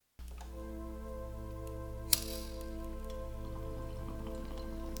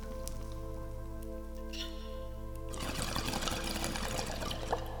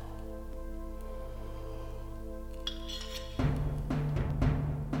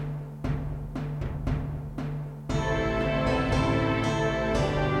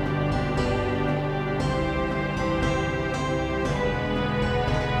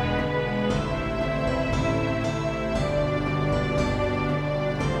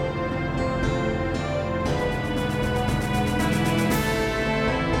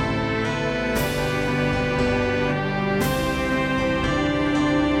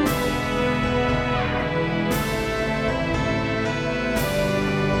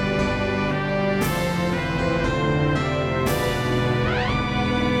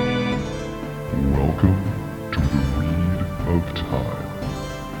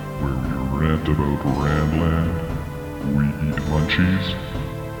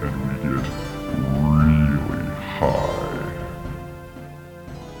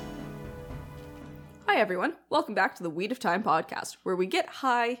everyone. Welcome back to the Weed of Time podcast, where we get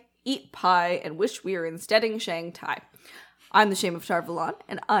high, eat pie, and wish we were instead in Shanghai. I'm the Shame of Tarvalon,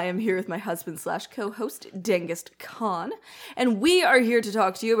 and I am here with my husband/co-host, Dengist Khan, and we are here to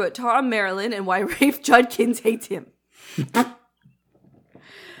talk to you about Thom Marilyn and why Rafe Judkins hates him.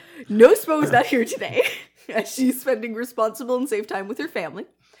 No Spo's not here today, as she's spending responsible and safe time with her family.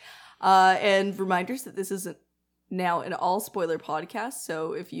 And reminders that this isn't now an all-spoiler podcast,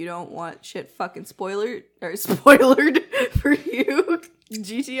 so if you don't want shit fucking spoilered for you,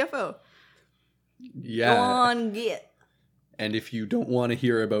 GTFO. Yeah. Go on, get. And if you don't want to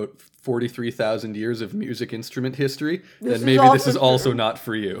hear about 43,000 years of music instrument history, then is maybe this is true. also not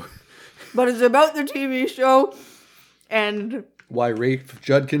for you. But it's about the TV show, and... Why Rafe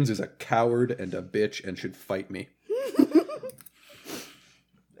Judkins is a coward and a bitch and should fight me.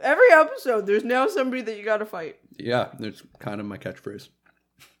 Every episode, there's now somebody that you gotta fight. Yeah, that's kind of my catchphrase.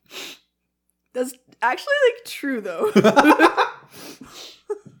 That's actually, true, though.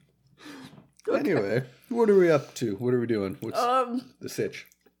 Okay. Anyway, what are we up to? What are we doing? What's the sitch?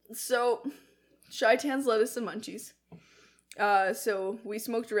 So, Shy-Tan's lettuce and munchies. So, we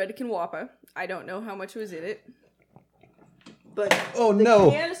smoked Redican Wappa. I don't know how much was in it. But the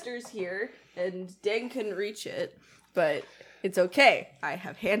canister's here, and Deng couldn't reach it. But it's okay. I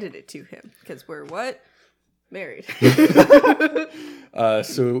have handed it to him. Because we're what? Married.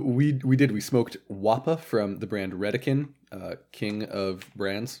 So we smoked Wappa from the brand Redican, king of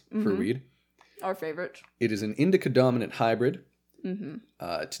brands for weed. Our favorite. It is an indica-dominant hybrid.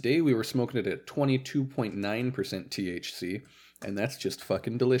 Today we were smoking it at 22.9% THC, and that's just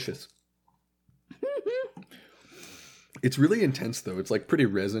fucking delicious. It's really intense, though. It's, pretty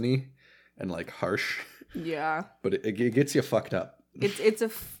resiny and, harsh. Yeah. But it gets you fucked up. It's a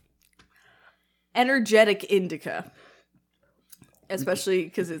energetic indica. Especially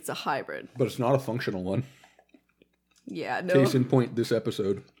because it's a hybrid. But it's not a functional one. Yeah, no. Case in point, this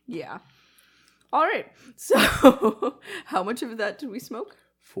episode. Yeah. All right. So, how much of that did we smoke?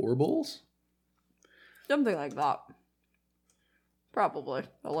 4 bowls? Something like that. Probably.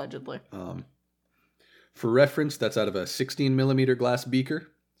 Allegedly. For reference, that's out of a 16 millimeter glass beaker.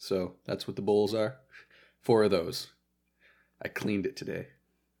 So that's what the bowls are. 4 of those. I cleaned it today.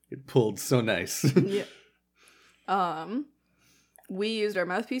 It pulled so nice. Yeah. We used our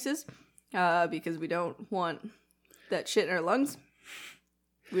mouthpieces because we don't want that shit in our lungs.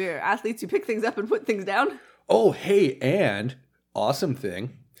 We're athletes who pick things up and put things down. Oh, hey, and awesome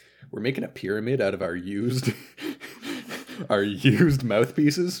thing. We're making a pyramid out of our used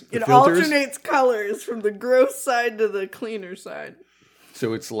mouthpieces. It filters. alternates colors from the gross side to the cleaner side.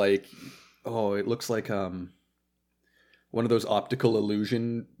 So it's it looks like one of those optical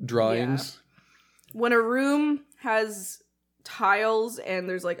illusion drawings. Yeah. When a room has tiles and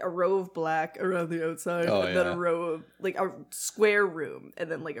there's a row of black around the outside, and then a row of a square room,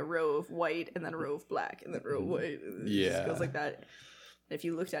 and then a row of white, and then a row of black, and then a row of white. And it just goes like that. If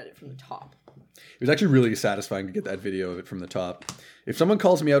you looked at it from the top. It was actually really satisfying to get that video of it from the top. If someone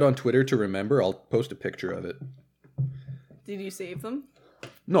calls me out on Twitter to remember, I'll post a picture of it. Did you save them?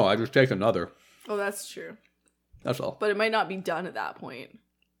 No, I just take another. Oh, that's true. That's all. But it might not be done at that point.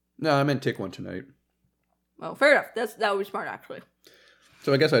 No, I meant take one tonight. Well, fair enough. That would be smart, actually.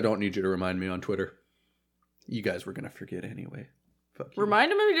 So I guess I don't need you to remind me on Twitter. You guys were going to forget anyway. Fuck you.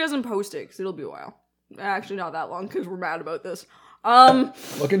 Remind him if he doesn't post it, because it'll be a while. Actually, not that long, because we're mad about this.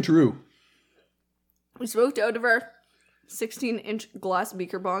 Looking true. We smoked out of our 16-inch glass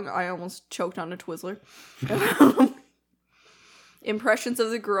beaker bong. I almost choked on a Twizzler. Impressions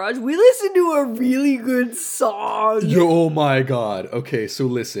of the garage. We listened to a really good song. Oh my god. Okay, so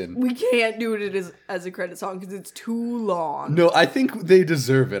listen. We can't do it as a credit song because it's too long. No, I think they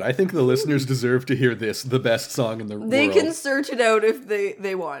deserve it. I think the listeners deserve to hear this, the best song in the world. They can search it out if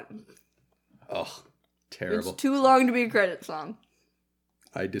they want. Oh, terrible. It's too long to be a credit song.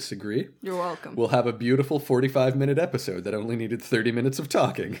 I disagree. You're welcome. We'll have a beautiful 45-minute episode that only needed 30 minutes of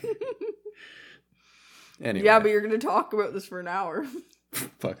talking. Anyway. Yeah, but you're going to talk about this for an hour.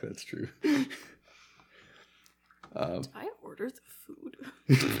 Fuck, that's true. Did I order the food?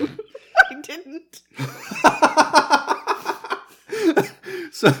 I didn't.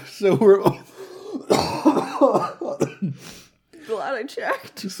 So we're... Glad I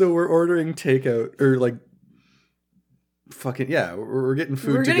checked. So we're ordering takeout, or fucking, yeah, we're getting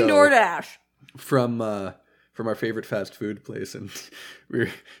food We're to getting go DoorDash. From our favorite fast food place, and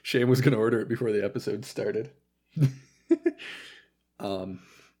Shane was going to order it before the episode started. I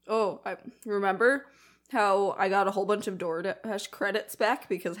remember how I got a whole bunch of DoorDash credits back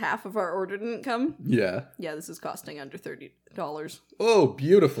because half of our order didn't come. Yeah. Yeah, this is costing under $30. Oh,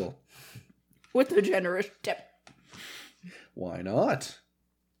 beautiful. With a generous tip. Why not?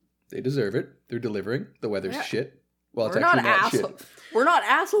 They deserve it. They're delivering. The weather's shit. Well, it's We're actually not shit. We're not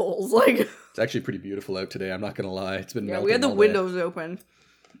assholes. Like, it's actually pretty beautiful out today. I'm not gonna lie. It's been melting. We had the all windows day. open.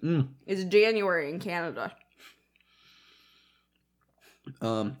 Mm. It's January in Canada.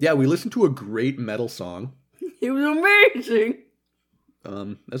 Yeah, we listened to a great metal song. It was amazing.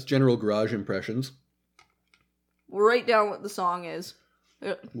 That's general garage impressions. We'll write down what the song is.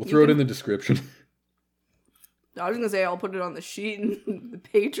 We'll throw it in the description. I was gonna say I'll put it on the sheet and the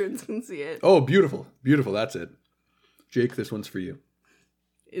patrons can see it. Oh, beautiful. Beautiful, that's it. Jake, this one's for you.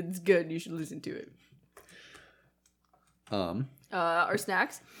 It's good, you should listen to it. Our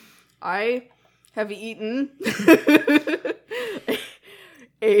snacks. I have eaten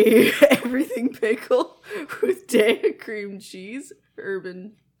a everything pickle with Daiya cream cheese, herb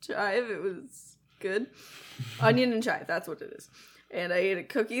chive. It was good. Onion and chive, that's what it is. And I ate a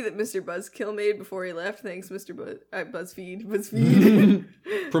cookie that Mr. Buzzkill made before he left. Thanks, Mr. BuzzFeed. BuzzFeed.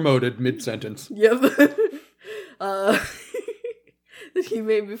 Promoted mid-sentence. Yep. That he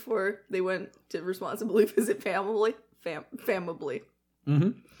made before they went to responsibly visit family. Famably.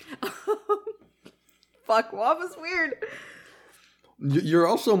 Mm-hmm. Fuck, Waba's weird. You're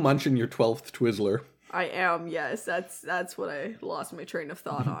also munching your 12th Twizzler. I am, yes. That's what I lost my train of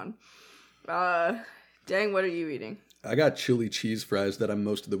thought on. Dang, what are you eating? I got chili cheese fries that I'm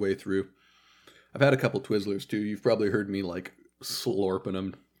most of the way through. I've had a couple Twizzlers too. You've probably heard me like slurping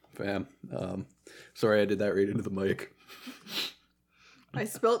them, fam. Sorry I did that right into the mic. I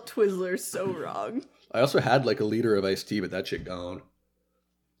spelt Twizzler so wrong. I also had like a liter of iced tea, but that shit gone.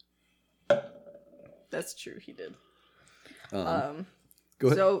 That's true, he did. Go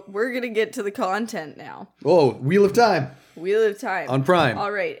ahead. So we're gonna get to the content now. Oh, Wheel of Time. Wheel of Time. On Prime.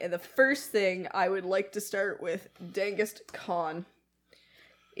 All right, and the first thing I would like to start with, Dangest Con,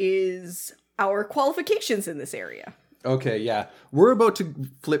 is our qualifications in this area. Okay, yeah. We're about to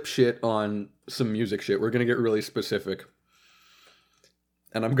flip shit on some music shit. We're going to get really specific.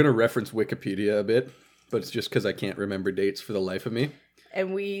 And I'm going to reference Wikipedia a bit, but it's just because I can't remember dates for the life of me.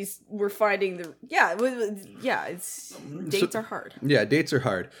 And we're finding dates are hard. Yeah, dates are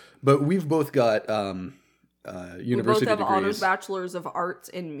hard. But we've both got university we both have degrees. honors bachelors of arts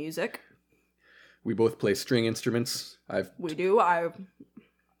in music. We both play string instruments. We do. I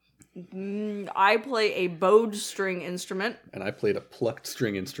play a bowed string instrument. And I played a plucked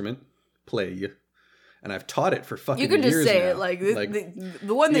string instrument. And I've taught it for fucking years now. You can just say it. Like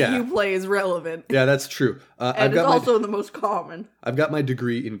the one that you play is relevant. Yeah, that's true. And it's also the most common. I've got my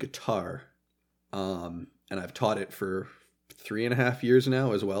degree in guitar. And I've taught it for 3.5 years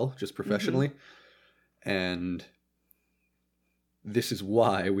now as well, just professionally. Mm-hmm. And this is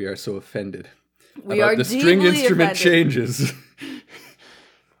why we are so offended. We are the string instrument offended. Changes.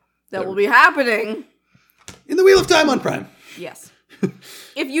 that will be happening. In the Wheel of Time on Prime. Yes.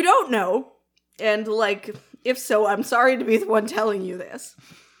 If you don't know, and if so, I'm sorry to be the one telling you this,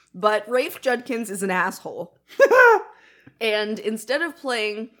 but Rafe Judkins is an asshole. And instead of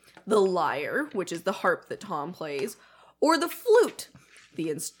playing the lyre, which is the harp that Thom plays, or the flute,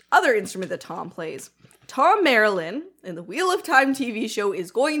 the other instrument that Thom plays, Thom Merrilin in the Wheel of Time TV show is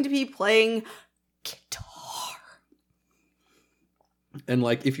going to be playing guitar. And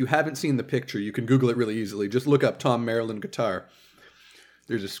if you haven't seen the picture, you can Google it really easily. Just look up Thom Merrilin guitar.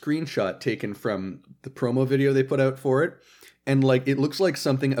 There's a screenshot taken from the promo video they put out for it. And it looks like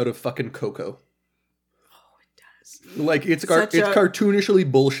something out of fucking Coco. Oh, it does. It's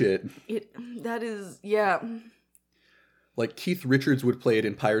cartoonishly bullshit. That is, yeah. Keith Richards would play it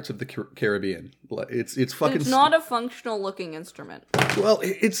in Pirates of the Caribbean. It's fucking... It's not a functional looking instrument. Well,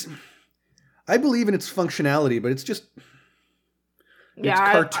 I believe in its functionality, but it's just... It's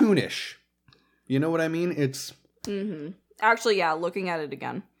cartoonish. You know what I mean? It's... Mm-hmm. Actually, yeah, looking at it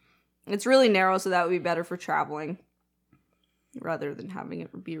again. It's really narrow, so that would be better for traveling. Rather than having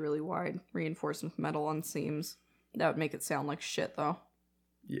it be really wide. Reinforced with metal on seams. That would make it sound like shit, though.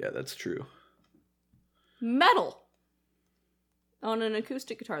 Yeah, that's true. Metal! On an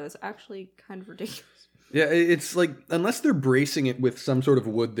acoustic guitar, that's actually kind of ridiculous. Yeah, it's unless they're bracing it with some sort of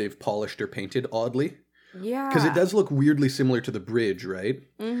wood they've polished or painted oddly. Yeah. Because it does look weirdly similar to the bridge, right?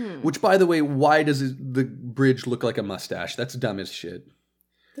 Mm-hmm. Which, by the way, why does the bridge look like a mustache? That's dumb as shit.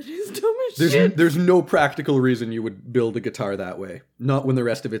 That is dumb as shit. There's no practical reason you would build a guitar that way. Not when the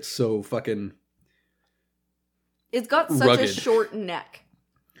rest of it's so fucking It's got such rugged. a short neck.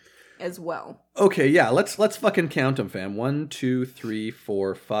 as well. Okay, yeah, let's fucking count them, fam. 1, 2, 3,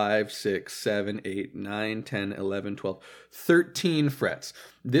 4, 5, 6, 7, 8, 9, 10, 11, 12, 13 frets.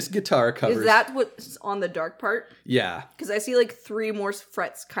 This guitar covers... Is that what's on the dark part? Yeah. Because I see like 3 more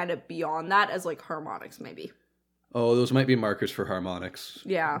frets kind of beyond that as like harmonics, maybe. Oh, those might be markers for harmonics.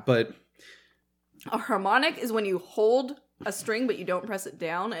 Yeah. But... a harmonic is when you hold a string but you don't press it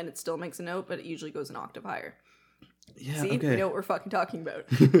down and it still makes a note, but it usually goes an octave higher. Yeah, see? okay. We know what we're fucking talking about.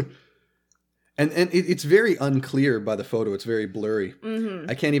 And it's very unclear by the photo. It's very blurry. Mm-hmm.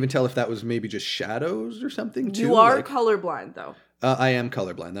 I can't even tell if that was maybe just shadows or something, too. You are colorblind, though. I am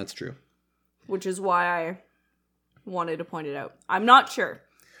colorblind, that's true. Which is why I wanted to point it out. I'm not sure.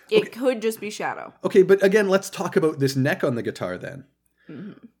 It could just be shadow. Okay, but again, let's talk about this neck on the guitar then.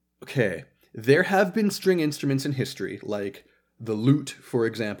 Mm-hmm. Okay, there have been string instruments in history, like the lute, for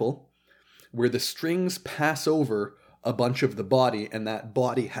example, where the strings pass over a bunch of the body, and that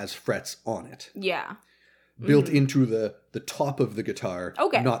body has frets on it. Yeah. Built into the top of the guitar,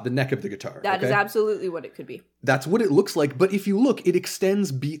 okay, not the neck of the guitar. That is absolutely what it could be. That's what it looks like, but if you look, it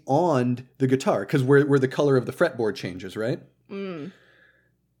extends beyond the guitar, because where the color of the fretboard changes, right? Mm.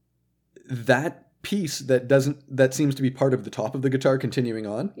 That piece that seems to be part of the top of the guitar continuing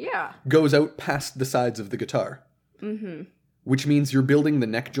on, goes out past the sides of the guitar. Mm-hmm. Which means you're building the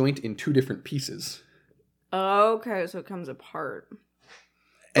neck joint in 2 different pieces. Okay, so it comes apart.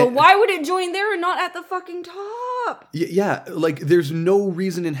 But why would it join there and not at the fucking top? Yeah, like there's no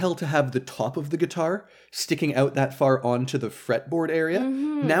reason in hell to have the top of the guitar sticking out that far onto the fretboard area.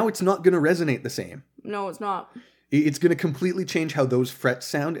 Mm-hmm. Now it's not going to resonate the same. No, it's not. It's going to completely change how those frets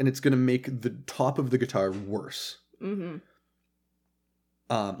sound, and it's going to make the top of the guitar worse. Mm-hmm.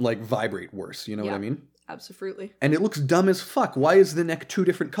 Like vibrate worse, you know what I mean? Absolutely. And it looks dumb as fuck. Why is the neck 2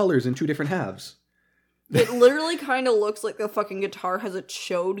 different colors in 2 different halves? It literally kind of looks like the fucking guitar has a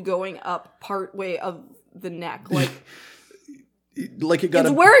chode going up part way of the neck. Like it got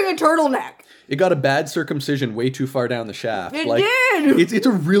it's wearing a turtleneck. It got a bad circumcision way too far down the shaft. It did! It's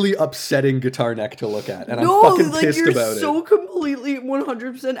a really upsetting guitar neck to look at. And I'm fucking pissed about it. You're so completely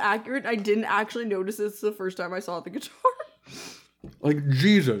 100% accurate. I didn't actually notice this the first time I saw the guitar. Like,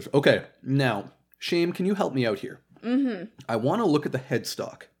 Jesus. Okay, now, Shame, can you help me out here? Mm-hmm. I want to look at the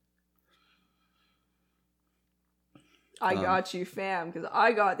headstock. I got you, fam, because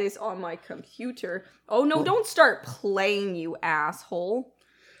I got this on my computer. Oh, no, don't start playing, you asshole.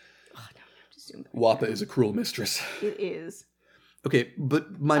 Oh, no, I have to zoom back. WAPA is a cruel mistress. It is. Okay, but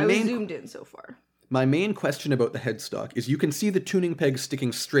I zoomed in so far. My main question about the headstock is you can see the tuning pegs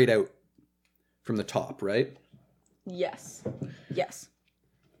sticking straight out from the top, right? Yes. Yes.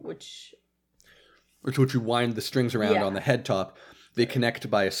 Which you wind the strings around on the head top. They connect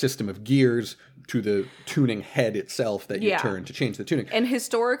by a system of gears to the tuning head itself that you turn to change the tuning. And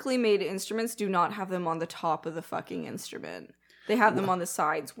historically made instruments do not have them on the top of the fucking instrument. They have them on the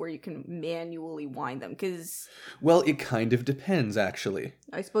sides where you can manually wind them. Well, it kind of depends, actually.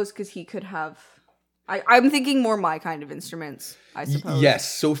 I suppose because he could have... I'm thinking more my kind of instruments, I suppose. Yes,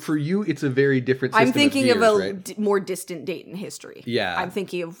 so for you, it's a very different system I'm thinking of gears, of a more distant date in history. Yeah. I'm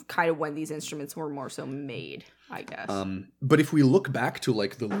thinking of kind of when these instruments were more so made, I guess. But if we look back to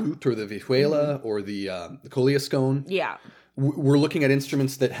like the lute or the vihuela or the coliascone, we're looking at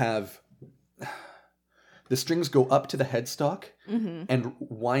instruments that have... the strings go up to the headstock and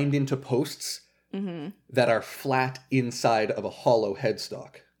wind into posts that are flat inside of a hollow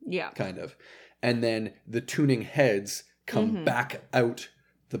headstock. Yeah. Kind of. And then the tuning heads come back out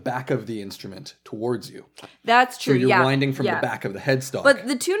the back of the instrument towards you. That's true, So you're winding from the back of the headstock. But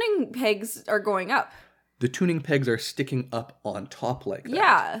the tuning pegs are going up. The tuning pegs are sticking up on top like that.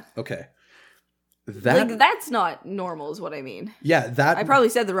 Yeah. Okay. That's not normal is what I mean. Yeah, that... I probably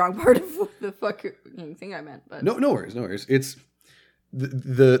said the wrong part of the fucking thing I meant. But No worries. It's...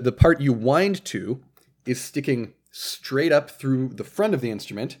 The part you wind to is sticking straight up through the front of the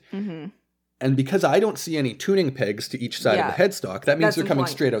instrument. Mm-hmm. And because I don't see any tuning pegs to each side of the headstock, that means they're coming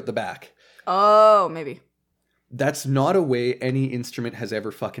straight out the back. Oh, maybe. That's not a way any instrument has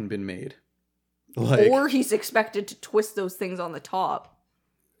ever fucking been made. Or he's expected to twist those things on the top.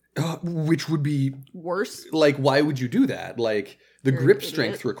 Which would be... worse? Like, why would you do that? Like, the grip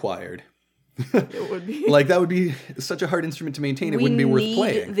strength required. It would be. Like, that would be such a hard instrument to maintain. It wouldn't be worth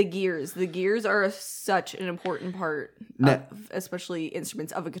playing. The gears. The gears are such an important part of, especially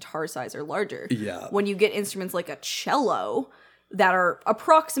instruments of a guitar size or larger. Yeah. When you get instruments like a cello that are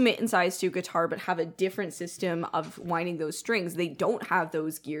approximate in size to a guitar but have a different system of winding those strings, they don't have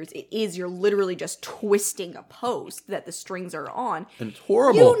those gears. You're literally just twisting a post that the strings are on. And it's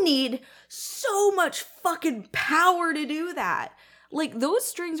horrible. You need so much fucking power to do that. Like, those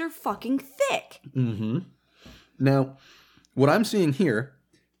strings are fucking thick. Mm-hmm. Now, what I'm seeing here,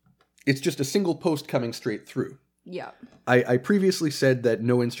 it's just a single post coming straight through. Yeah. I previously said that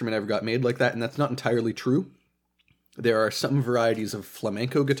no instrument ever got made like that, and that's not entirely true. There are some varieties of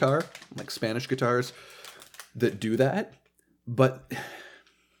flamenco guitar, like Spanish guitars, that do that, but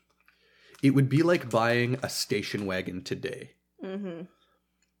it would be like buying a station wagon today. Mm-hmm.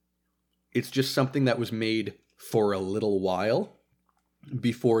 It's just something that was made for a little while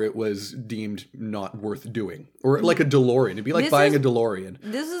before it was deemed not worth doing. Or like a DeLorean. It'd be like buying a DeLorean.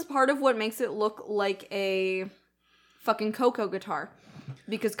 This is part of what makes it look like a fucking Coco guitar.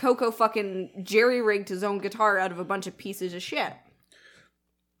 Because Coco fucking jerry-rigged his own guitar out of a bunch of pieces of shit.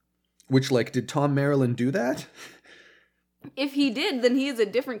 Which, like, did Thom Marilyn do that? If he did, then he is a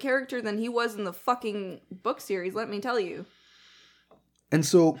different character than he was in the fucking book series, let me tell you. And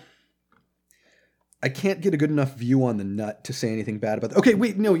so, I can't get a good enough view on the nut to say anything bad about that. Okay,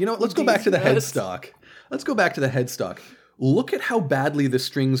 wait, no, you know what? Let's go back to the headstock. Let's go back to the headstock. Look at how badly the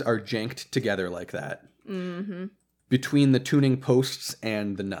strings are janked together like that. Mm-hmm. Between the tuning posts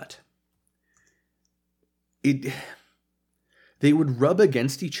and the nut. They would rub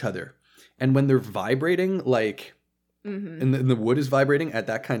against each other. And when they're vibrating, like, and the wood is vibrating at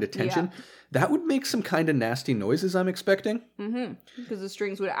that kind of tension, that would make some kind of nasty noises, I'm expecting. Mm-hmm. Because the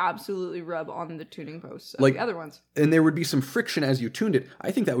strings would absolutely rub on the tuning posts of like the other ones. And there would be some friction as you tuned it.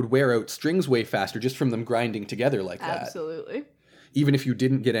 I think that would wear out strings way faster just from them grinding together like that. Absolutely. Even if you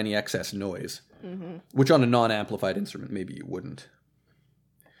didn't get any excess noise. Mm-hmm. Which on a non-amplified instrument, maybe you wouldn't.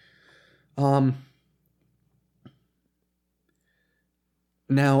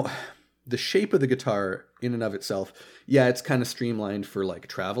 Now, the shape of the guitar in and of itself, yeah, it's kind of streamlined for like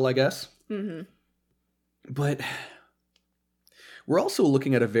travel, I guess. Mm-hmm. But we're also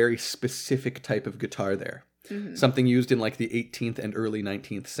looking at a very specific type of guitar there. Mm-hmm. Something used in like the 18th and early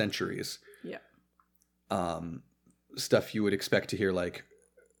 19th centuries. Yeah. Stuff you would expect to hear like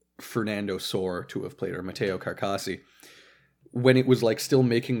Fernando Sor to have played, or Matteo Carcassi, when it was like still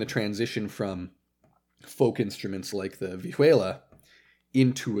making the transition from folk instruments like the vihuela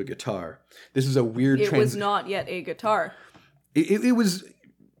into a guitar. This is a weird It was not yet a guitar. It was...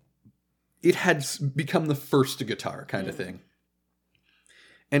 It had become the first guitar kind of thing.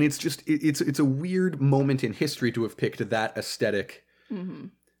 And it's just... It's a weird moment in history to have picked that aesthetic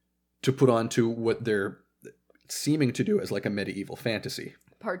to put onto what they're seeming to do as like a medieval fantasy.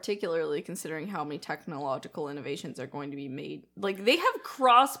 Particularly considering how many technological innovations are going to be made. Like, they have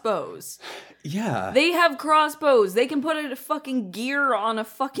crossbows. Yeah. They have crossbows. They can put a fucking gear on a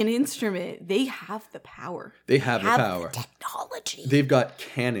fucking instrument. They have the power. They have the power. The technology. They've got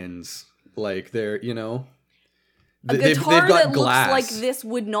cannons. Like, they're, you know... A guitar that glass. Looks like this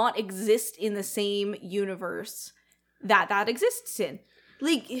would not exist in the same universe that exists in.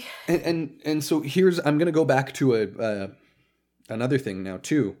 Like... And so here's... I'm going to go back to another thing now,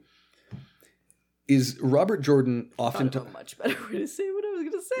 too, is Robert Jordan often... a much better way to say what I was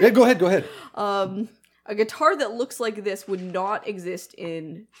going to say. Yeah, go ahead. A guitar that looks like this would not exist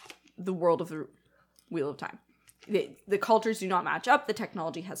in the world of the Wheel of Time. The cultures do not match up. The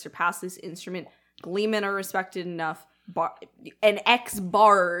technology has surpassed this instrument. Gleemen are respected enough. An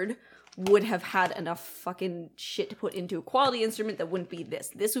ex-bard would have had enough fucking shit to put into a quality instrument that wouldn't be this.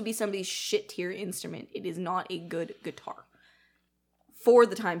 This would be somebody's shit-tier instrument. It is not a good guitar for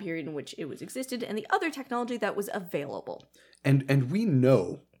the time period in which it was existed and the other technology that was available. And we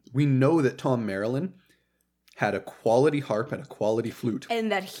know that Thom Marilyn had a quality harp and a quality flute.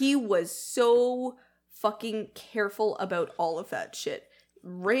 And that he was so fucking careful about all of that shit.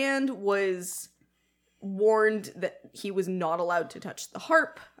 Rand was warned that he was not allowed to touch the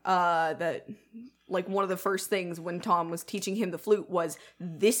harp. That, like, one of the first things when Thom was teaching him the flute was,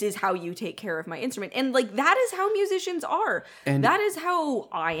 this is how you take care of my instrument. And, like, that is how musicians are. And that is how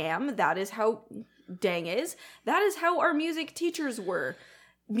I am. That is how Dang is. That is how our music teachers were.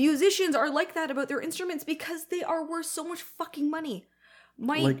 Musicians are like that about their instruments because they are worth so much fucking money.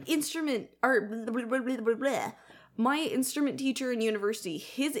 My instrument teacher in university,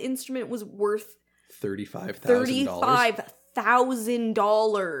 his instrument was worth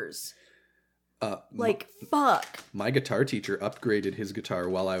 $35,000. Like, fuck. My guitar teacher upgraded his guitar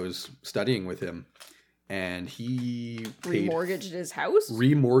while I was studying with him. And he remortgaged his house?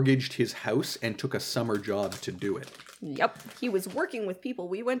 Remortgaged his house and took a summer job to do it. Yep. He was working with people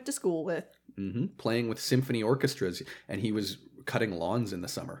we went to school with. Mm-hmm. Playing with symphony orchestras. And he was cutting lawns in the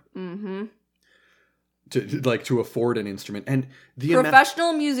summer. Mm-hmm. To afford an instrument. And the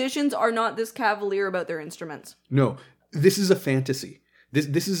professional musicians are not this cavalier about their instruments. No. This is a fantasy.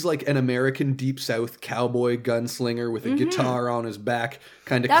 This is like an American Deep South cowboy gunslinger with a guitar on his back,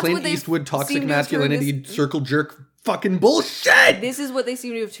 kind of Clint Eastwood toxic masculinity circle jerk fucking bullshit. This is what they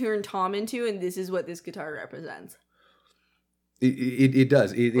seem to have turned Thom into, and this is what this guitar represents. It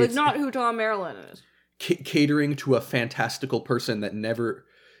does. It's not who Thom Marilyn is. Catering to a fantastical person that never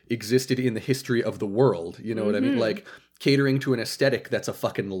existed in the history of the world. You know what I mean? Like catering to an aesthetic that's a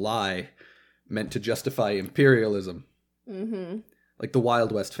fucking lie meant to justify imperialism. Mm-hmm. Like the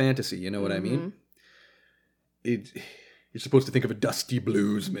Wild West fantasy, you know what I mean? You're supposed to think of a dusty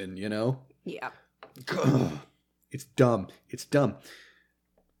bluesman, you know? Yeah. It's dumb. It's dumb.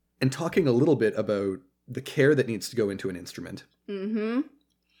 And talking a little bit about the care that needs to go into an instrument. Mm-hmm.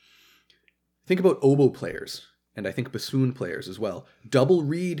 Think about oboe players, and I think bassoon players as well. Double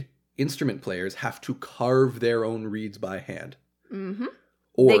reed instrument players have to carve their own reeds by hand. Mm-hmm.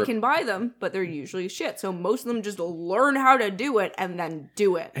 Or, they can buy them, but they're usually shit. So most of them just learn how to do it and then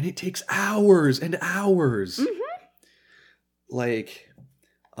do it. And it takes hours and hours. Mm-hmm. Like,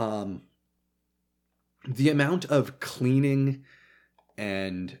 the amount of cleaning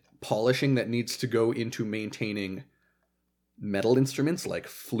and polishing that needs to go into maintaining metal instruments like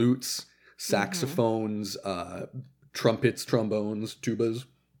flutes, saxophones, trumpets, trombones, tubas.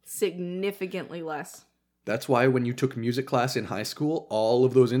 Significantly less. That's why when you took music class in high school, all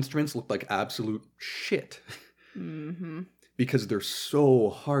of those instruments looked like absolute shit. Mm-hmm. Because they're so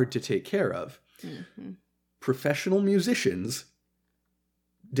hard to take care of. Mm-hmm. Professional musicians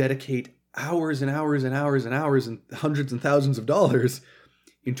dedicate hours and hours and hours and hours and hundreds and thousands of dollars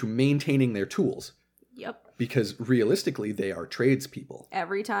into maintaining their tools. Yep. Because realistically, they are tradespeople.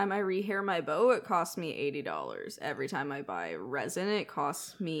 Every time I rehair my bow, it costs me $80. Every time I buy resin, it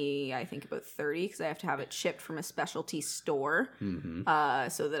costs me, I think, about $30 because I have to have it shipped from a specialty store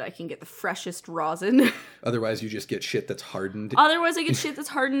so that I can get the freshest rosin. Otherwise, you just get shit that's hardened. Otherwise, I get shit that's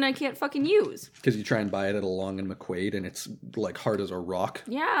hardened and I can't fucking use. Because you try and buy it at a Long and McQuaid and it's like hard as a rock.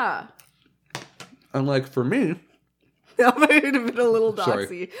 Yeah. Unlike for me... That might have been a little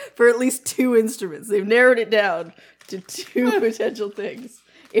doxy for at least 2 instruments. They've narrowed it down to 2 potential things.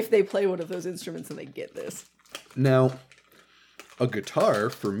 If they play one of those instruments and they get this. Now, a guitar,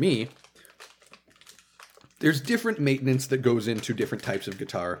 for me, there's different maintenance that goes into different types of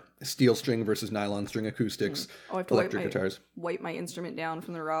guitar. Steel string versus nylon string acoustics, electric guitars. Wipe my instrument down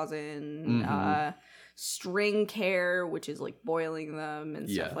from the rosin. String care, which is like boiling them and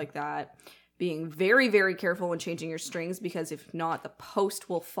stuff like that. Being very, very careful when changing your strings because if not, the post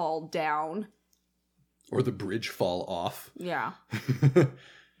will fall down. Or the bridge fall off. Yeah.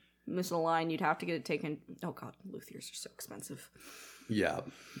 Miss a line, you'd have to get it taken. Oh god, luthiers are so expensive. Yeah,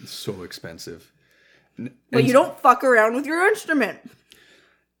 so expensive. But you don't fuck around with your instrument.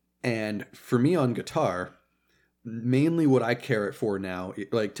 And for me on guitar, mainly what I care for now,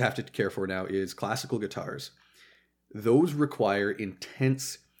 like to have to care for now, is classical guitars. Those require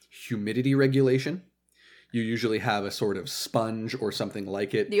intense humidity regulation. You usually have a sort of sponge or something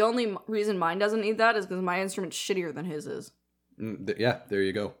like it. The only reason mine doesn't need that is because my instrument's shittier than his is. Yeah, there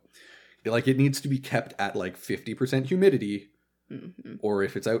you go. Like it needs to be kept at like 50% humidity, or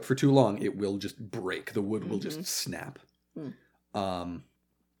if it's out for too long, it will just break. The wood will just snap. So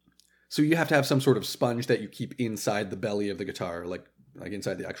you have to have some sort of sponge that you keep inside the belly of the guitar, like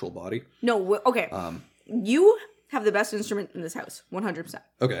inside the actual body. No, okay. You have the best instrument in this house, 100%.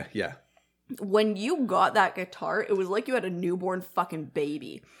 Okay, yeah. When you got that guitar, it was like you had a newborn fucking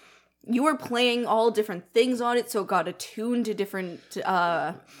baby. You were playing all different things on it, so it got attuned to different,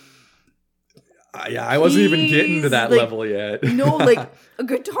 yeah, I wasn't even getting to that level yet. No, like, a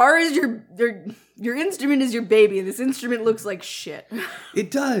guitar is your instrument is your baby, and this instrument looks like shit.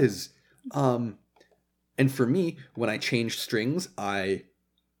 It does. And for me, when I change strings, I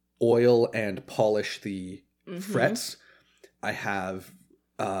oil and polish the frets. I have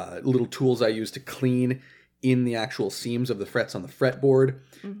little tools I use to clean in the actual seams of the frets on the fretboard.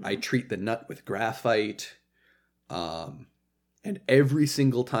 I treat the nut with graphite. And every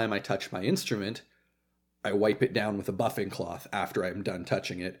single time I touch my instrument, I wipe it down with a buffing cloth after I'm done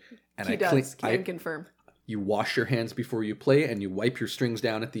touching it. And can confirm. You wash your hands before you play, and you wipe your strings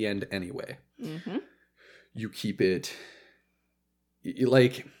down at the end anyway. You keep it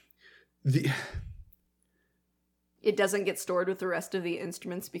It doesn't get stored with the rest of the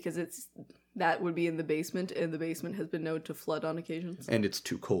instruments because that would be in the basement, and the basement has been known to flood on occasions. And it's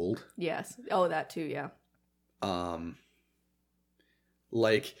too cold. Yes. Oh, that too, yeah.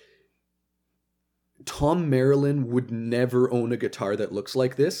 Like, Thom Marilyn would never own a guitar that looks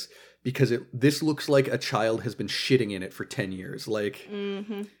like this because this looks like a child has been shitting in it for 10 years. Like,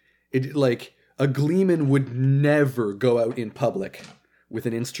 a Gleeman would never go out in public with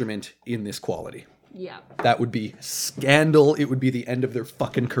an instrument in this quality. Yeah. That would be scandal. It would be the end of their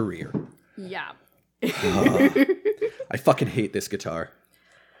fucking career. Yeah. I fucking hate this guitar.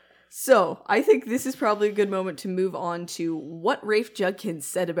 So, I think this is probably a good moment to move on to what Rafe Judkins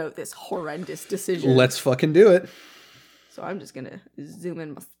said about this horrendous decision. Let's fucking do it. So I'm just going to zoom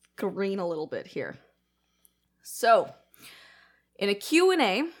in my screen a little bit here. So, in a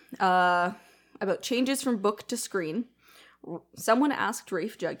Q&A about changes from book to screen, someone asked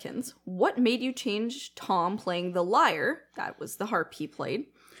Rafe Judkins, what made you change Thom playing the lyre? That was the harp he played.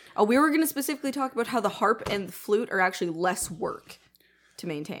 We were going to specifically talk about how the harp and the flute are actually less work to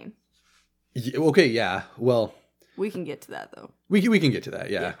maintain. Okay, yeah. Well, we can get to that, though. We can get to that,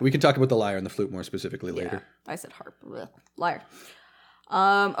 yeah. We can talk about the lyre and the flute more specifically later. I said harp. Blech. Lyre.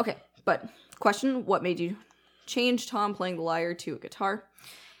 Okay, but question, what made you change Thom playing the lyre to a guitar?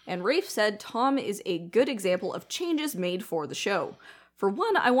 And Rafe said, Thom is a good example of changes made for the show. For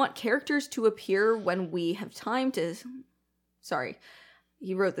one, I want characters to appear when we have time to... Sorry.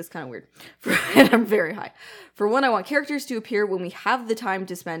 He wrote this kind of weird. And I'm very high. For one, I want characters to appear when we have the time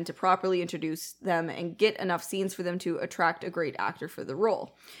to spend to properly introduce them and get enough scenes for them to attract a great actor for the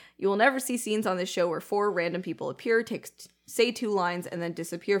role. You will never see scenes on this show where 4 random people appear, say 2 lines, and then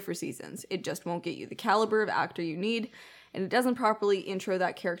disappear for seasons. It just won't get you the caliber of actor you need, and it doesn't properly intro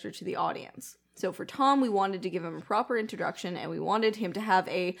that character to the audience. So for Thom, we wanted to give him a proper introduction, and we wanted him to have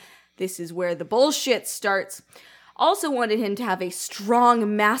a, this is where the bullshit starts, also wanted him to have a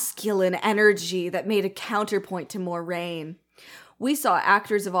strong masculine energy that made a counterpoint to Moraine. We saw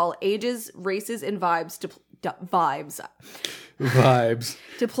actors of all ages, races, and vibes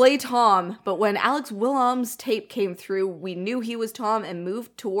to play Thom, but when Alex Willam's tape came through, we knew he was Thom and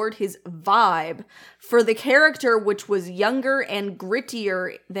moved toward his vibe for the character, which was younger and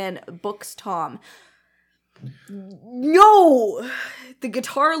grittier than Book's Thom. No! The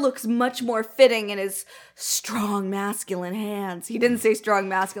guitar looks much more fitting in his strong masculine hands. He didn't say strong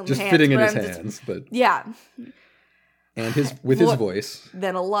masculine just hands. Just fitting in his hands, but... Yeah. And his voice.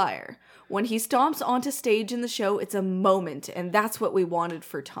 Than a lyre. When he stomps onto stage in the show, it's a moment, and that's what we wanted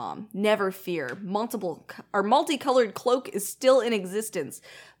for Thom. Never fear. Our multicolored cloak is still in existence,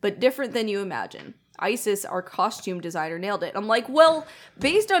 but different than you imagine. Isis, our costume designer, nailed it. I'm like, well,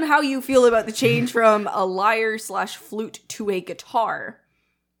 based on how you feel about the change from a lyre/flute to a guitar,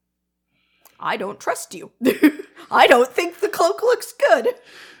 I don't trust you. I don't think the cloak looks good.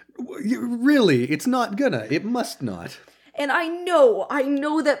 Really? It's not gonna. It must not. And I know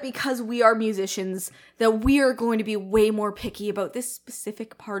that because we are musicians, that we are going to be way more picky about this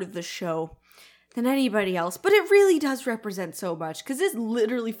specific part of the show than anybody else. But it really does represent so much, because this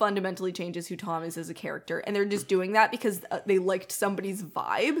literally fundamentally changes who Thom is as a character. And they're just doing that because they liked somebody's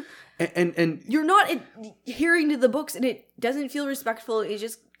vibe. And you're not adhering to the books, and it doesn't feel respectful. It's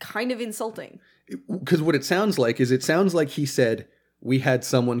just kind of insulting. Because what it sounds like he said, we had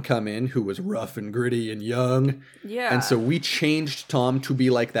someone come in who was rough and gritty and young. Yeah. And so we changed Thom to be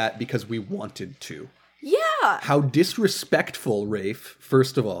like that because we wanted to. Yeah. How disrespectful, Rafe,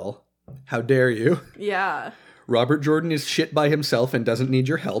 first of all. How dare you? Yeah. Robert Jordan is shit by himself and doesn't need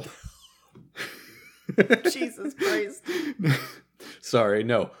your help. Jesus Christ. Sorry,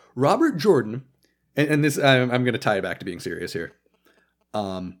 no. Robert Jordan, and this, I'm going to tie it back to being serious here.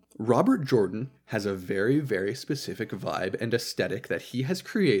 Robert Jordan has a very, very specific vibe and aesthetic that he has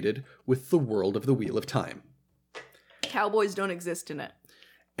created with the world of the Wheel of Time. Cowboys don't exist in it.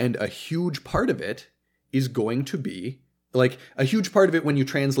 And a huge part of it is going to be, like, a huge part of it when you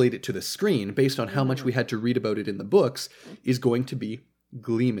translate it to the screen, based on how much we had to read about it in the books, is going to be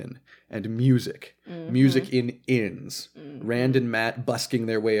Gleeman and music. Music in inns. Rand and Matt busking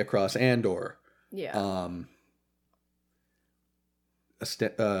their way across Andor. Yeah.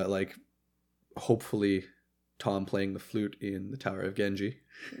 Like, hopefully Thom playing the flute in the Tower of Genji.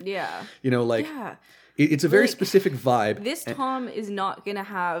 Yeah. You know, like, yeah. It's a very specific vibe. This Thom is not going to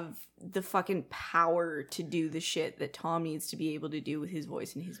have the fucking power to do the shit that Thom needs to be able to do with his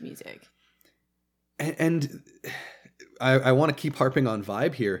voice and his music. And I want to keep harping on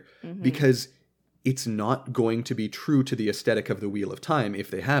vibe here, because it's not going to be true to the aesthetic of the Wheel of Time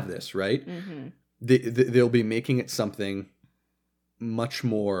if they have this, right? They'll be making it something much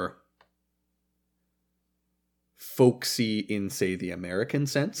more folksy in, say, the American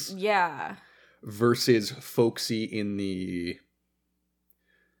sense. Yeah. Versus folksy in the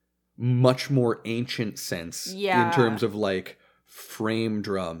much more ancient sense. Yeah. In terms of, like, frame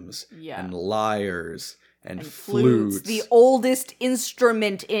drums and lyres and flutes. The oldest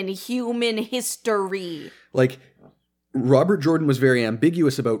instrument in human history. Like, Robert Jordan was very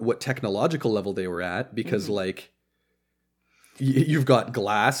ambiguous about what technological level they were at, because, like, You've got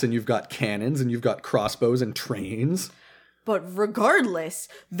glass, and you've got cannons, and you've got crossbows and trains. But regardless,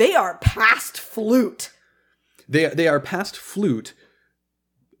 they are past flute. They are past flute,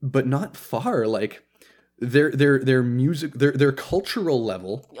 but not far. Like their music, their cultural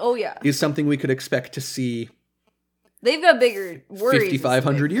level. Oh yeah, is something we could expect to see. They've got bigger worries.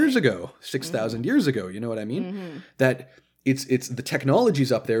 5,500 years ago, 6,000 years ago. You know what I mean? That it's the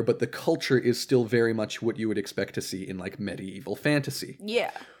technology's up there, but the culture is still very much what you would expect to see in like medieval fantasy.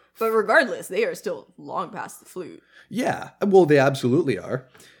 Yeah. But regardless, they are still long past the flute. Yeah. Well, they absolutely are.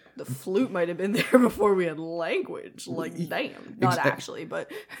 The flute might have been there before we had language. Like, damn. Not actually,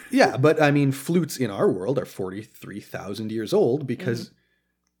 but... Yeah, but I mean, flutes in our world are 43,000 years old because...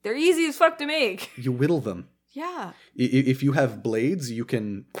 They're easy as fuck to make. You whittle them. Yeah. If you have blades, you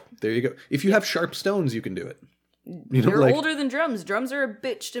can... There you go. If you have sharp stones, you can do it. You know, They're like, older than drums. Drums are a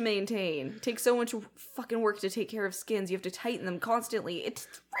bitch to maintain. It takes so much fucking work to take care of skins. You have to tighten them constantly. It's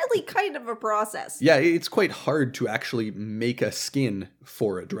really kind of a process. Yeah, it's quite hard to actually make a skin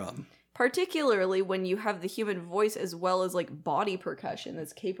for a drum. Particularly when you have the human voice as well as like body percussion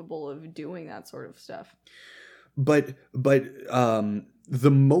that's capable of doing that sort of stuff. But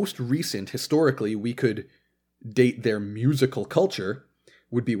the most recent, historically, we could date their musical culture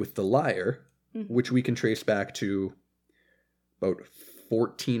would be with the lyre, which we can trace back to about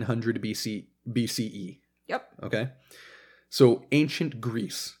 1400 BCE. Yep. Okay? So ancient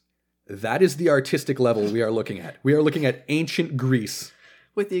Greece. That is the artistic level we are looking at. We are looking at ancient Greece.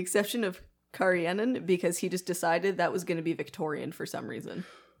 With the exception of Karayanin, because he just decided that was going to be Victorian for some reason.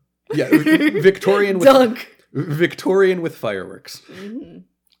 Yeah, Victorian with Dunk. Victorian with fireworks.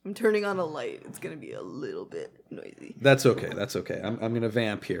 I'm turning on a light. It's going to be a little bit noisy. That's okay. That's okay. I'm going to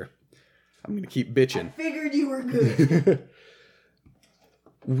vamp here. I'm going to keep bitching. I figured you were good.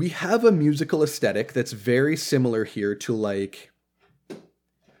 We have a musical aesthetic that's very similar here to like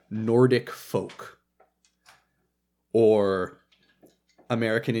Nordic folk or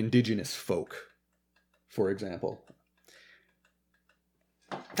American indigenous folk, for example.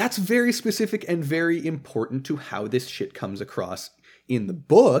 That's very specific and very important to how this shit comes across in the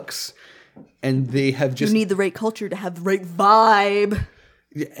books. And they have just... You need the right culture to have the right vibe.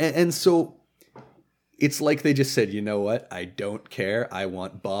 And so it's like they just said, you know what? I don't care. I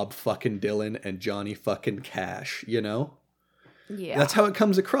want Bob fucking Dylan and Johnny fucking Cash, you know? Yeah. That's how it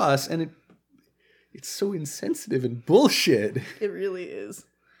comes across. And it's so insensitive and bullshit. It really is.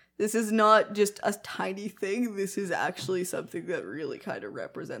 This is not just a tiny thing. This is actually something that really kind of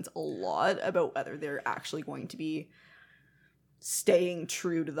represents a lot about whether they're actually going to be staying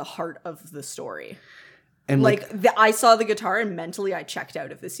true to the heart of the story. And I saw the guitar and mentally I checked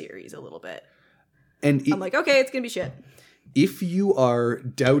out of the series a little bit. And I'm like, okay, it's going to be shit. If you are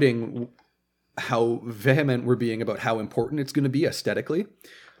doubting how vehement we're being about how important it's going to be aesthetically,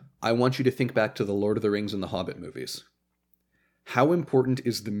 I want you to think back to the Lord of the Rings and the Hobbit movies. How important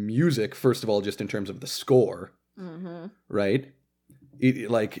is the music, first of all, just in terms of the score, right?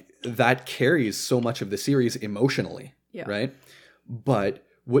 That carries so much of the series emotionally, right? But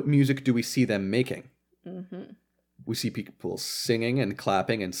what music do we see them making? We see people singing and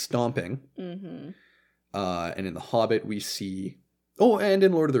clapping and stomping. And in The Hobbit, we see... Oh, and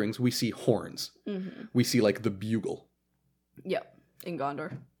in Lord of the Rings, we see horns. We see, like, the bugle. Yep, in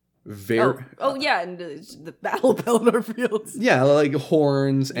Gondor. Yeah, and the Battle of Pelennor Fields. Yeah, like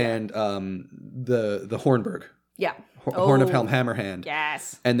horns and the Hornburg. Yeah. Horn of Hammerhand.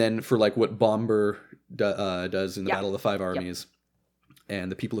 Yes. And then for like what Bomber does in the Battle of the Five Armies.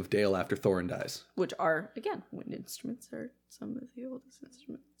 And the people of Dale after Thorin dies. Which are, again, wind instruments are some of the oldest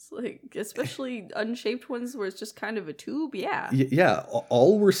instruments. Like, especially unshaped ones where it's just kind of a tube. Yeah. Yeah.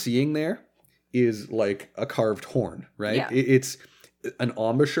 All we're seeing there is like a carved horn, right? Yeah. It's an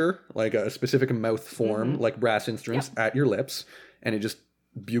embouchure, like a specific mouth form, like brass instruments at your lips, and it just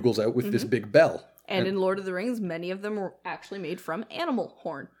bugles out with this big bell. And in Lord of the Rings, many of them were actually made from animal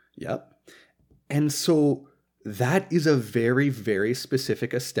horn. Yep. And so that is a very, very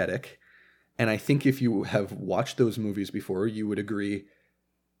specific aesthetic. And I think if you have watched those movies before, you would agree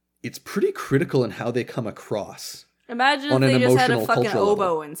it's pretty critical in how they come across. Imagine if they just had a fucking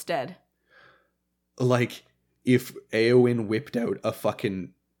oboe instead. Like... if Éowyn whipped out a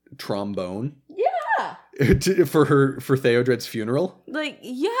fucking trombone, for Theodred's funeral, like,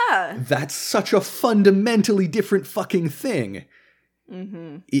 yeah, that's such a fundamentally different fucking thing.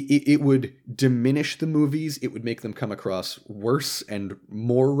 It would diminish the movies. It would make them come across worse and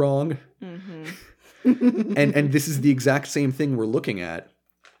more wrong. and this is the exact same thing we're looking at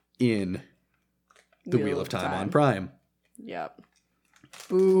in the Wheel of Time on Prime. Yep.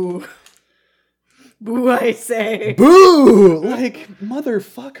 Boo. Boo, I say. Boo! Like,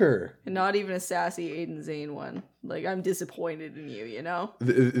 motherfucker. And not even a sassy Aiden Zane one. Like, I'm disappointed in you, you know?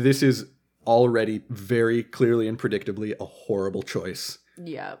 This is already very clearly and predictably a horrible choice.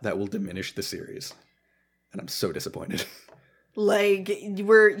 Yeah. That will diminish the series. And I'm so disappointed. Like,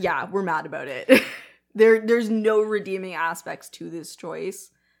 we're mad about it. There's no redeeming aspects to this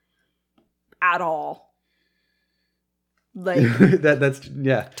choice. At all. Like, that's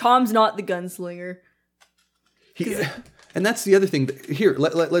yeah. Tom's not the gunslinger. And that's the other thing. Here,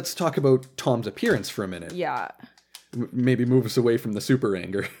 let's talk about Tom's appearance for a minute. Yeah. Maybe move us away from the super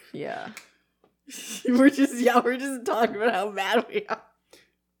anger. Yeah. We're just talking about how mad we are.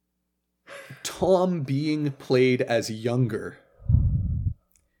 Thom being played as younger.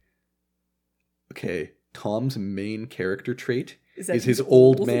 Okay, Tom's main character trait is his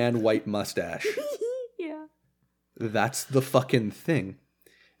old man white mustache. Yeah. That's the fucking thing.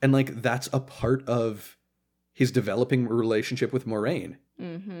 And, like, that's a part of his developing relationship with Moraine.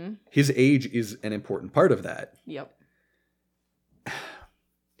 Mm-hmm. His age is an important part of that. Yep.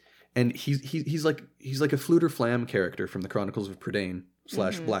 And he's like a Flute or Flam character from the Chronicles of Prydain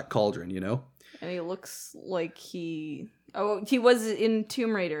 / Black Cauldron, you know? And he looks like he was in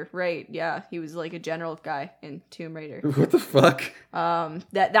Tomb Raider, right? Yeah, he was like a general guy in Tomb Raider. What the fuck?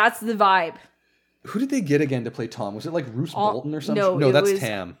 That's the vibe. Who did they get again to play Thom? Was it like Roose Bolton or something? No, that's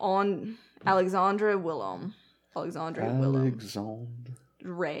Tam. On Alexandra Willem. Alexandra Willem.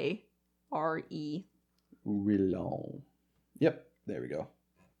 Ray. R-E. Willem. Yep, there we go.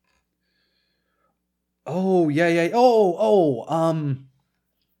 Oh, yeah. Oh,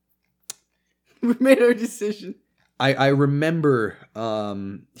 we made our decision. I remember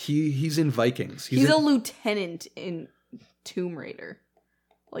he's in Vikings. He's a lieutenant in Tomb Raider.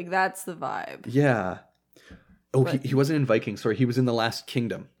 Like, that's the vibe. Yeah. Oh, he wasn't in Vikings. Sorry, he was in The Last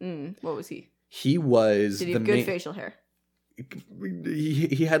Kingdom. What was he? He was Did he have good facial hair?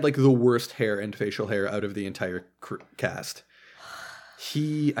 He had like the worst hair and facial hair out of the entire cast.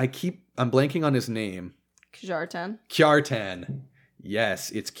 I'm blanking on his name. Kjartan.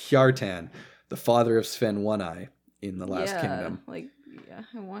 Yes, it's Kjartan, the father of Sven One-Eye in The Last Kingdom. Like, yeah,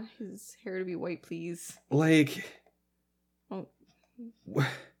 I want his hair to be white, please. Like, I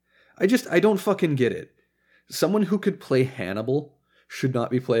don't fucking get it. Someone who could play Hannibal should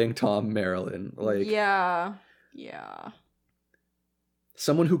not be playing Thom Merrilin. Like, yeah.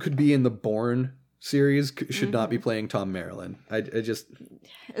 Someone who could be in the Bourne series should not be playing Thom Merrilin. I just...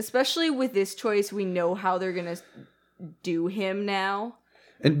 Especially with this choice, we know how they're going to do him now.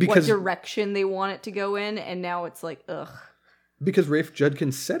 And because... What direction they want it to go in, and now it's like, ugh. Because Rafe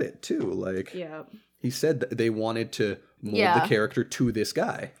Judkins said it, too. Like, yeah. He said that they wanted to mold the character to this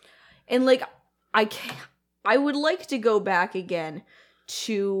guy. And, like, I would like to go back again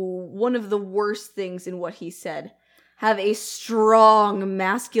to one of the worst things in what he said. Have a strong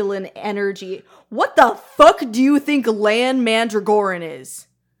masculine energy. What the fuck do you think Lan Mandragoran is?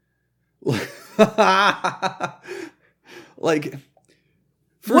 Like...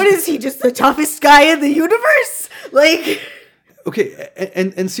 What is he, just the toughest guy in the universe? Like... Okay,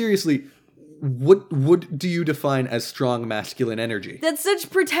 and seriously, what do you define as strong masculine energy? That's such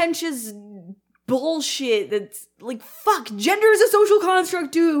pretentious bullshit. That's like, fuck, gender is a social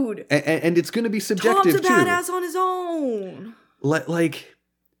construct, dude. And it's going to be subjective, Tom's a badass on his own. Like,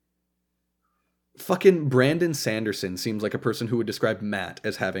 fucking Brandon Sanderson seems like a person who would describe Matt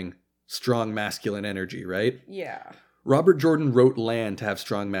as having strong masculine energy, right? Yeah. Robert Jordan wrote Lan to have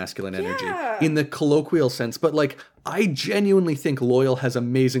strong masculine energy in the colloquial sense, but like, I genuinely think Loyal has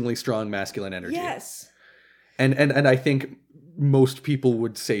amazingly strong masculine energy. Yes. And I think most people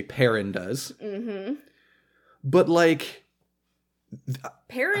would say Perrin does. Mm-hmm. But like...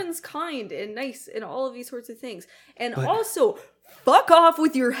 Perrin's kind and nice and all of these sorts of things. And also... Fuck off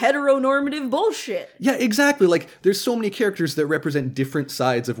with your heteronormative bullshit. Yeah, exactly. Like, there's so many characters that represent different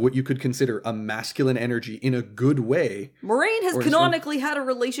sides of what you could consider a masculine energy in a good way. Moraine has canonically had a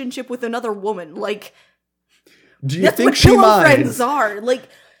relationship with another woman. Like, do you think she minds? Friends are. Like,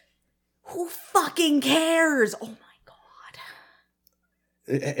 who fucking cares? Oh my god.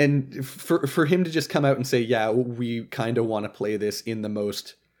 And for him to just come out and say, yeah, we kind of want to play this in the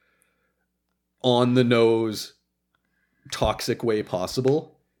most on-the-nose... toxic way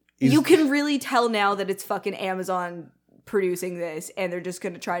possible. You can really tell now that it's fucking Amazon producing this, and they're just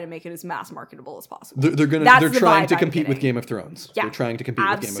going to try to make it as mass marketable as possible. They're trying to compete with Game of Thrones. Yeah, they're trying to compete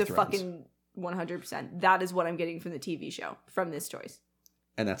with Game of Thrones. Fucking 100%. That is what I'm getting from the TV show from this choice,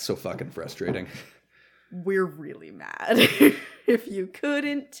 and that's so fucking frustrating. We're really mad. If you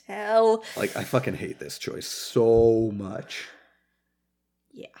couldn't tell, like, I fucking hate this choice so much.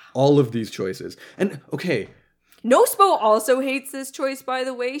 Yeah. All of these choices. And, okay. Nospo also hates this choice, by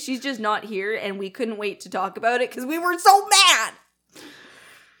the way. She's just not here, and we couldn't wait to talk about it because we were so mad!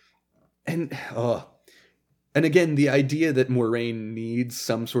 And again, the idea that Moiraine needs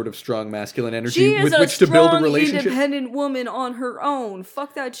some sort of strong masculine energy with which to build a relationship. She is a strong, independent woman on her own.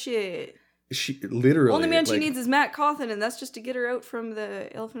 Fuck that shit. She literally... Only man she needs is Matt Cawthon, and that's just to get her out from the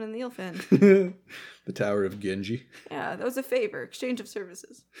Elephant and the Eelfin. The Tower of Genji. Yeah, that was a favor. Exchange of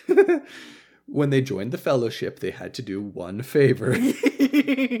services. When they joined the Fellowship, they had to do one favor.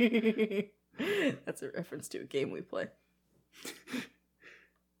 That's a reference to a game we play.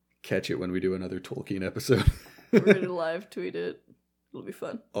 Catch it when we do another Tolkien episode. We're going to live tweet it. It'll be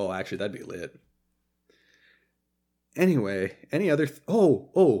fun. Oh, actually, that'd be lit. Anyway, any other...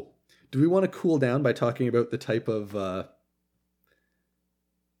 Do we want to cool down by talking about the type of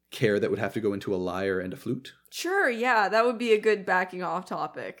care that would have to go into a lyre and a flute? Sure, yeah. That would be a good backing off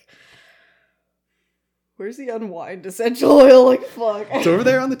topic. Where's the unwind essential oil? Like, fuck. It's over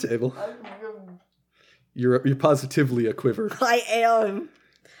there on the table. You're positively a quiver. I am.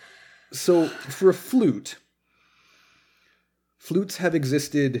 So, for a flute, flutes have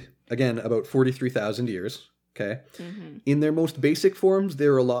existed, again, about 43,000 years, okay? Mm-hmm. In their most basic forms,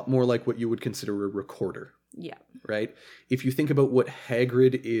 they're a lot more like what you would consider a recorder. Yeah. Right? If you think about what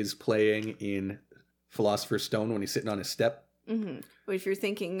Hagrid is playing in Philosopher's Stone when he's sitting on his step. Mm-hmm. But if you're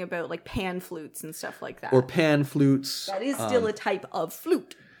thinking about, like, pan flutes and stuff like that. Or pan flutes. That is still a type of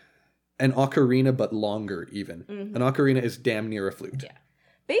flute. An ocarina, but longer, even. Mm-hmm. An ocarina is damn near a flute. Yeah.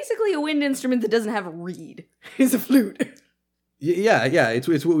 Basically, a wind instrument that doesn't have a reed is a flute. Yeah.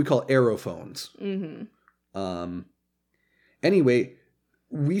 It's what we call aerophones. Mm-hmm. Anyway,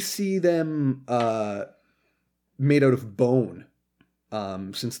 we see them made out of bone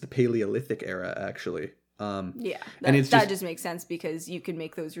since the Paleolithic era, actually. That just makes sense because you can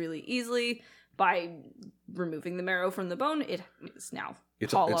make those really easily by removing the marrow from the bone. It is now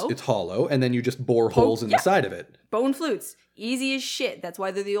hollow. It's hollow, and then you just bore holes in the side of it. Bone flutes. Easy as shit. That's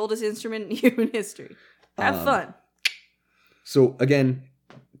why they're the oldest instrument in human history. Have fun. So, again,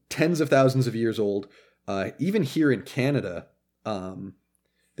 tens of thousands of years old. Even here in Canada,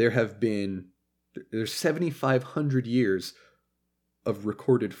 there's 7,500 years of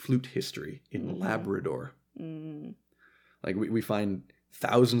recorded flute history in Labrador. Mm. Like, we find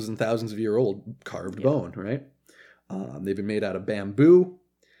thousands and thousands of year old carved bone, right? They've been made out of bamboo.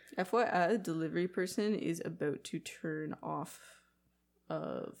 FYI, delivery person is about to turn off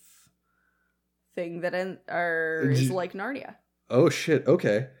of thing that is like Narnia. Oh shit!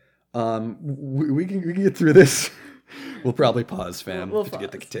 Okay, we can get through this. We'll probably pause, fam, to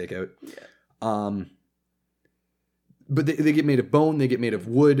get the takeout. Yeah. But they get made of bone. They get made of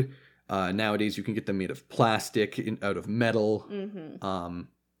wood. Nowadays, you can get them made of plastic, out of metal. Mm-hmm.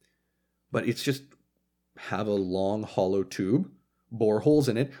 But it's just have a long hollow tube, bore holes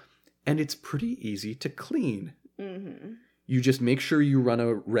in it, and it's pretty easy to clean. Mm-hmm. You just make sure you run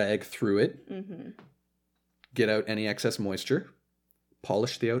a rag through it, get out any excess moisture,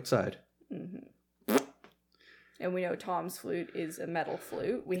 polish the outside. Mm-hmm. And we know Thom's flute is a metal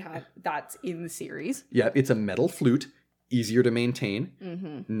flute. That's in the series. Yeah, it's a metal flute, easier to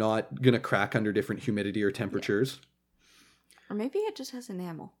maintain, not going to crack under different humidity or temperatures. Yeah. Or maybe it just has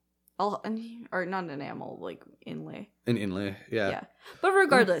enamel. Or not enamel, like inlay. An inlay, yeah. Yeah. But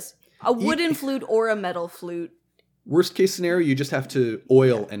regardless, a wooden flute or a metal flute. Worst case scenario, you just have to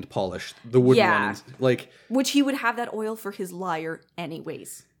oil and polish the wooden ones. Which he would have that oil for his lyre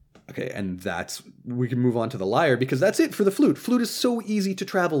anyways. Okay, and we can move on to the lyre because that's it for the flute. Flute is so easy to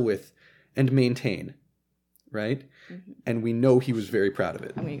travel with and maintain, right? Mm-hmm. And we know he was very proud of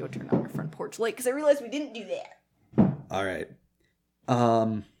it. I'm going to go turn on our front porch light because I realized we didn't do that. All right.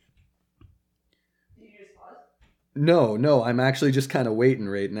 No, I'm actually just kind of waiting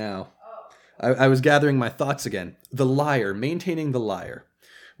right now. Oh. I was gathering my thoughts again. The lyre, maintaining the lyre.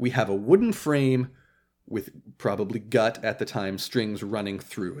 We have a wooden frame with probably gut at the time, strings running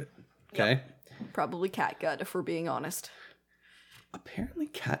through it. Okay? Yep. Probably catgut, if we're being honest. Apparently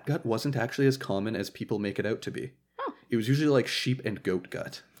catgut wasn't actually as common as people make it out to be. Oh. It was usually like sheep and goat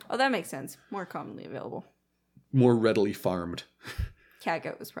gut. Oh, that makes sense. More commonly available. More readily farmed.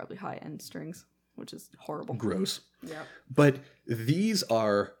 Catgut was probably high-end strings, which is horrible. Gross. Yeah. But these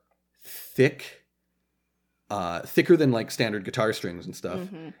are thick, thicker than like standard guitar strings and stuff,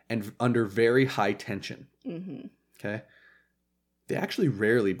 and under very high tension. Mm-hmm. Okay? They actually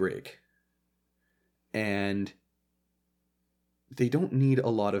rarely break. And they don't need a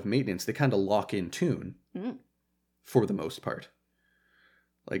lot of maintenance. They kind of lock in tune for the most part.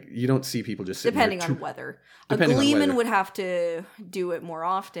 Like, you don't see people just sitting depending there on weather. A Gleeman would have to do it more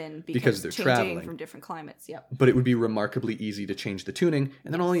often because they're changing traveling from different climates. Yep. But it would be remarkably easy to change the tuning,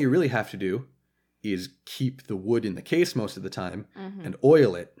 and then all you really have to do is keep the wood in the case most of the time and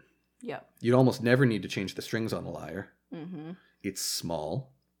oil it. Yep. You'd almost never need to change the strings on the lyre. Mm-hmm. It's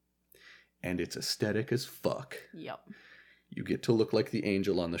small, and it's aesthetic as fuck. Yep. You get to look like the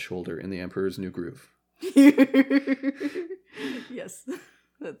angel on the shoulder in the Emperor's New Groove. Yes,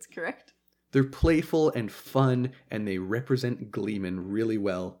 that's correct. They're playful and fun, and they represent Gleeman really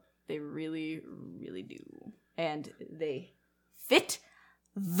well. They really, really do. And they fit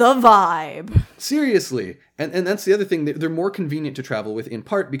the vibe. Seriously. And that's the other thing. They're more convenient to travel with, in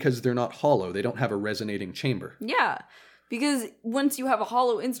part because they're not hollow. They don't have a resonating chamber. Yeah. Because once you have a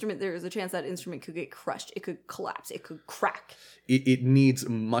hollow instrument, there is a chance that instrument could get crushed. It could collapse. It could crack. It needs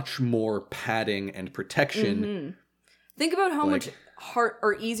much more padding and protection. Mm-hmm. Think about how much hard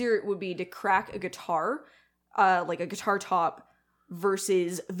or easier it would be to crack a guitar, like a guitar top,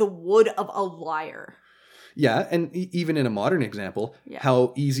 versus the wood of a lyre. Yeah, and even in a modern example,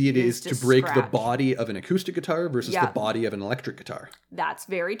 how easy it is to break the body of an acoustic guitar versus the body of an electric guitar. That's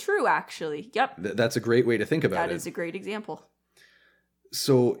very true, actually. Yep. That's a great way to think about it. That is a great example.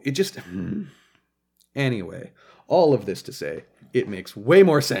 So it just... Anyway, all of this to say, it makes way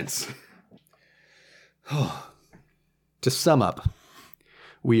more sense. To sum up,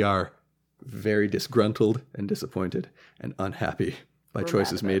 we are very disgruntled and disappointed and unhappy by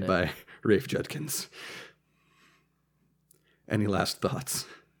choices made by Rafe Judkins. Any last thoughts?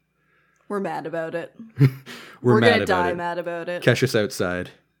 We're mad about it. We're going to die mad about it. Catch us outside.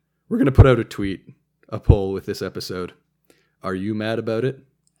 We're going to put out a tweet, a poll with this episode. Are you mad about it?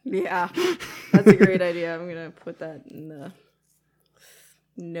 Yeah, that's a great idea. I'm going to put that in the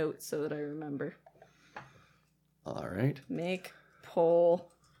notes so that I remember. All right. Make poll.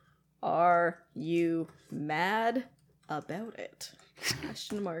 Are you mad about it?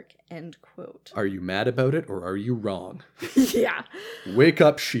 Question mark, end quote. Are you mad about it or are you wrong? Yeah. Wake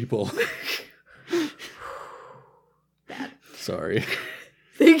up, sheeple. Bad. Sorry.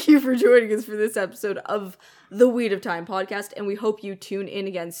 Thank you for joining us for this episode of the Weed of Time podcast, and we hope you tune in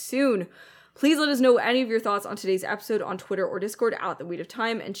again soon. Please let us know any of your thoughts on today's episode on Twitter or Discord at The Weed of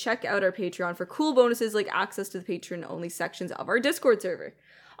Time, and check out our Patreon for cool bonuses like access to the patron-only sections of our Discord server.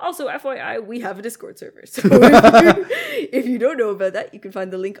 Also, FYI, we have a Discord server, so if you don't know about that, you can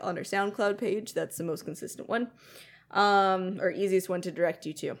find the link on our SoundCloud page. That's the most consistent one, or easiest one to direct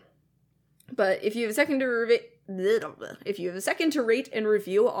you to. But if you have a second to rate and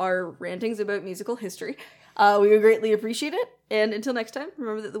review our rantings about musical history, we would greatly appreciate it. And until next time,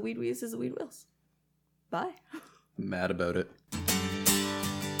 remember that the weed we use is the weed wills. Bye. Mad about it.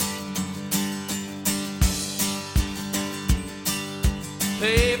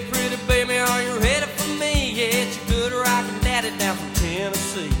 Hey, pretty baby, are you ready for me? Yeah, it's your good rockin' daddy down from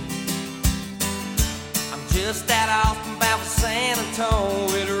Tennessee. I'm just out Austin, bound for San Antonio,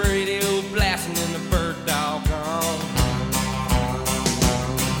 with the radio blasting and the bird dog on.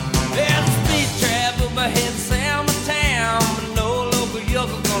 There's a speed trap up ahead south of town, but no local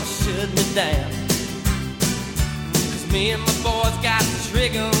yokel gonna shut me down. 'Cause me and my boys got the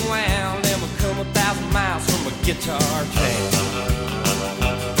trigger wound, and we'll come 1,000 miles from a guitar jam.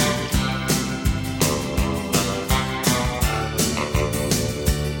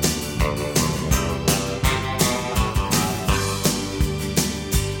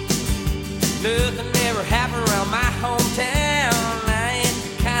 Nothing ever happened around my hometown. I ain't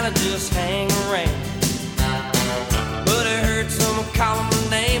the kind of just hang around. But I heard someone calling my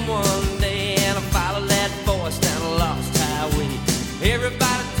name one day, and I followed that voice down a lost highway.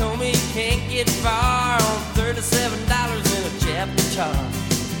 Everybody told me you can't get far on $37 in a Jap guitar.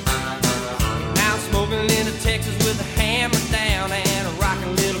 Now I'm smoking into Texas with a hammer down and a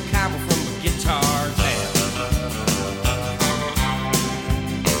rockin' little combo from a guitar jam.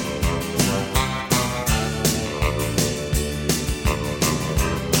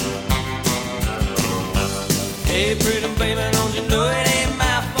 Hey, pretty baby, don't you know it ain't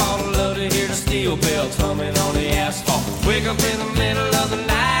my fault? I love to hear the steel bells humming on the asphalt. Wake up in the middle of the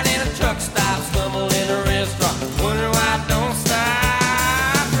night in a truck stop, stumble in a restaurant, wonder why I don't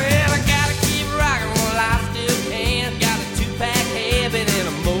stop. Well, I gotta keep rocking while I still can. Got a 2-pack habit and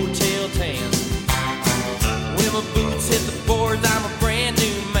a Motel 10. When my boots hit the boards, I'm a brand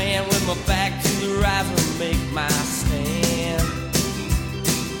new man. With my back to the riser, make my stand.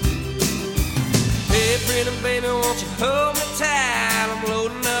 Hey, pretty baby, won't you hold me tight? I'm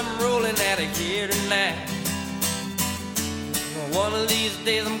loading up and rolling out of here tonight. One of these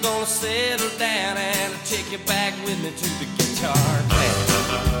days I'm gonna settle down and take you back with me to the guitar plant.